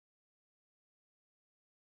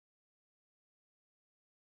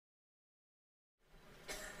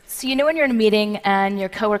So you know when you're in a meeting and your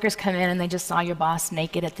coworkers come in and they just saw your boss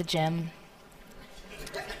naked at the gym?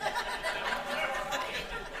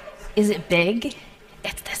 Is it big?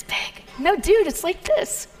 It's this big. No, dude, it's like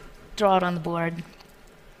this. Draw it on the board.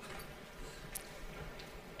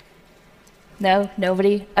 No?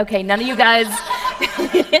 Nobody? Okay, none of you guys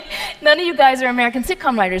none of you guys are American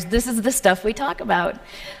sitcom writers. This is the stuff we talk about.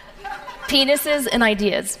 Penises and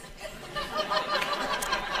ideas.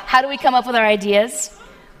 How do we come up with our ideas?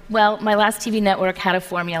 Well, my last TV network had a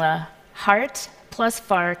formula. Heart plus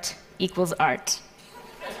fart equals art.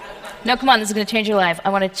 No, come on, this is going to change your life. I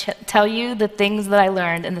want to tell you the things that I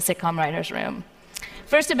learned in the sitcom writer's room.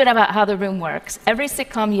 First, a bit about how the room works. Every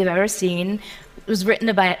sitcom you've ever seen was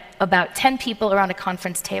written by about 10 people around a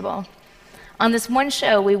conference table. On this one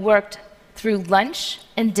show, we worked through lunch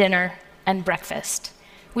and dinner and breakfast.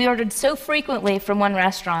 We ordered so frequently from one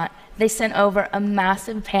restaurant, they sent over a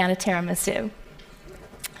massive pan of tiramisu.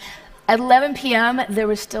 At 11 p.m., there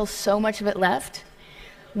was still so much of it left.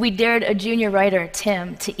 We dared a junior writer,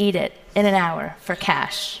 Tim, to eat it in an hour for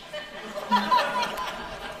cash.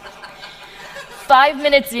 5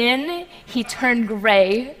 minutes in, he turned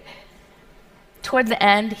gray. Toward the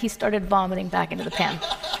end, he started vomiting back into the pan.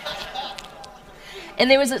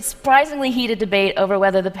 And there was a surprisingly heated debate over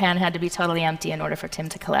whether the pan had to be totally empty in order for Tim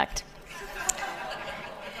to collect.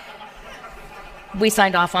 We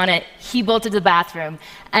signed off on it. He bolted to the bathroom.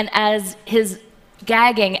 And as his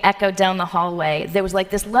gagging echoed down the hallway, there was like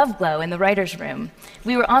this love glow in the writer's room.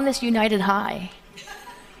 We were on this united high.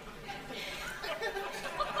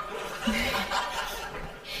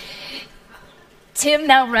 Tim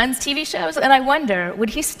now runs TV shows, and I wonder, would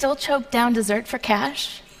he still choke down dessert for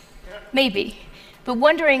cash? Maybe. But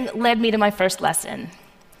wondering led me to my first lesson.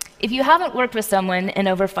 If you haven't worked with someone in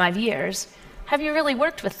over 5 years, have you really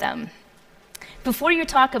worked with them? Before you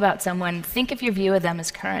talk about someone, think if your view of them is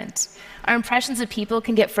current. Our impressions of people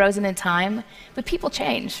can get frozen in time, but people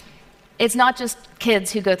change. It's not just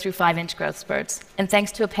kids who go through 5-inch growth spurts, and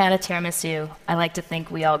thanks to a pan of tiramisu, I like to think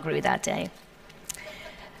we all grew that day.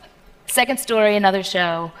 Second story, another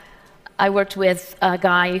show. I worked with a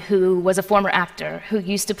guy who was a former actor who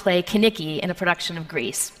used to play Kinnicky in a production of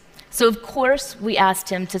Grease. So of course, we asked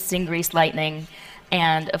him to sing Grease Lightning,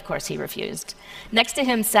 and of course he refused. Next to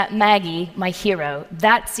him sat Maggie, my hero.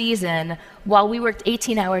 That season, while we worked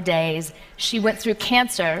 18-hour days, she went through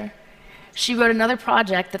cancer, she wrote another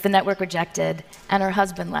project that the network rejected, and her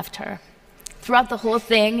husband left her. Throughout the whole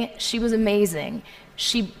thing, she was amazing.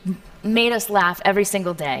 She made us laugh every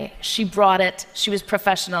single day. She brought it, she was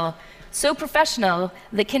professional. So professional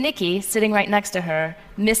that Kinnicky, sitting right next to her,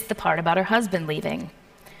 missed the part about her husband leaving.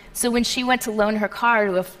 So when she went to loan her car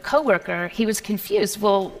to a coworker, he was confused.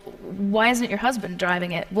 Well, why isn't your husband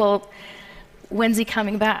driving it? Well, when's he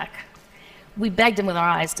coming back? We begged him with our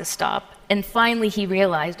eyes to stop. And finally he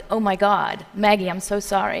realized, oh my God, Maggie, I'm so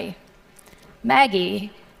sorry.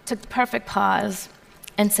 Maggie took the perfect pause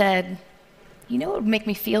and said, you know what would make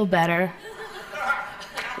me feel better?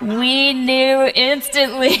 We knew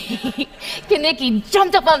instantly. Kinnicky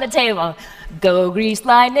jumped up on the table. Go Grease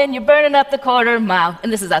Lightning, you're burning up the quarter mile.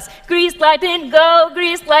 And this is us. Grease Lightning, go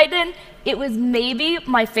Grease Lightning. It was maybe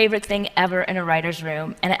my favorite thing ever in a writer's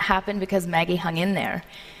room, and it happened because Maggie hung in there.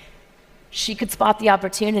 She could spot the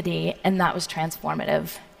opportunity, and that was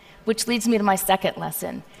transformative. Which leads me to my second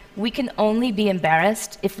lesson. We can only be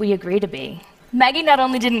embarrassed if we agree to be. Maggie not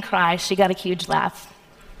only didn't cry, she got a huge laugh.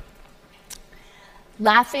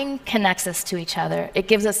 Laughing connects us to each other. It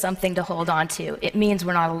gives us something to hold on to. It means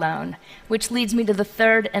we're not alone. Which leads me to the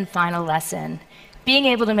third and final lesson. Being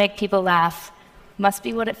able to make people laugh must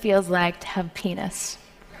be what it feels like to have a penis.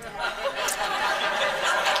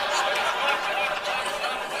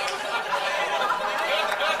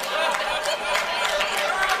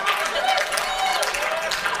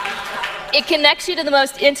 It connects you to the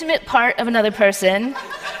most intimate part of another person.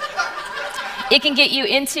 It can get you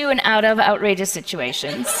into and out of outrageous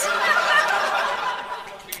situations.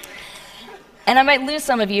 And I might lose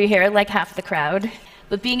some of you here, like half the crowd,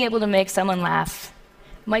 but being able to make someone laugh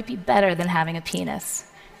might be better than having a penis.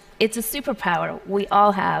 It's a superpower we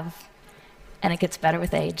all have, and it gets better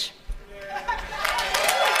with age.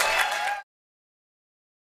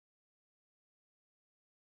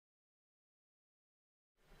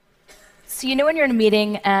 So you know when you're in a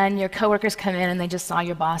meeting and your coworkers come in and they just saw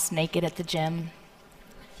your boss naked at the gym?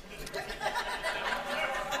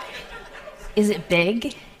 Is it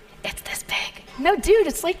big? It's this big. No, dude,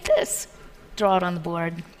 it's like this. Draw it on the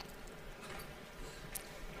board.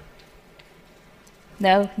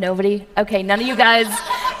 No? Nobody? Okay, none of you guys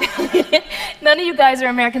none of you guys are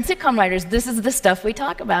American sitcom writers. This is the stuff we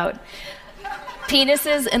talk about.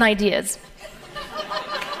 Penises and ideas.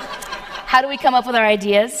 How do we come up with our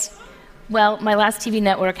ideas? Well, my last TV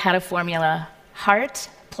network had a formula. Heart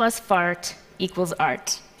plus fart equals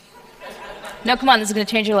art. No, come on, this is going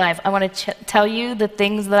to change your life. I want to tell you the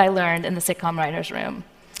things that I learned in the sitcom writer's room.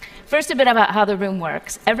 First, a bit about how the room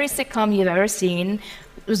works. Every sitcom you've ever seen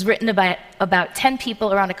was written by about 10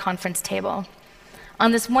 people around a conference table.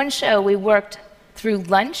 On this one show, we worked through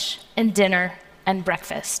lunch and dinner and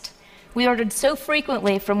breakfast. We ordered so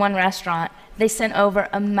frequently from one restaurant, they sent over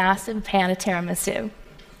a massive pan of tiramisu.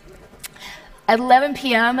 At 11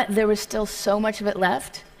 p.m., there was still so much of it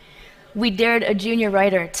left. We dared a junior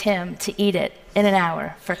writer, Tim, to eat it in an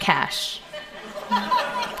hour for cash.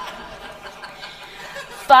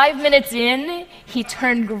 5 minutes in, he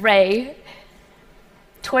turned gray.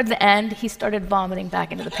 Toward the end, he started vomiting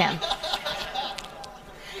back into the pan.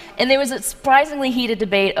 And there was a surprisingly heated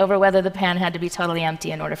debate over whether the pan had to be totally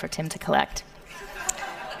empty in order for Tim to collect.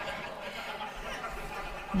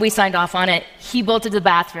 We signed off on it. He bolted to the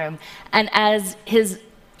bathroom, and as his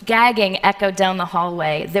gagging echoed down the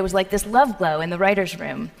hallway, there was like this love glow in the writer's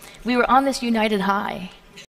room. We were on this united high.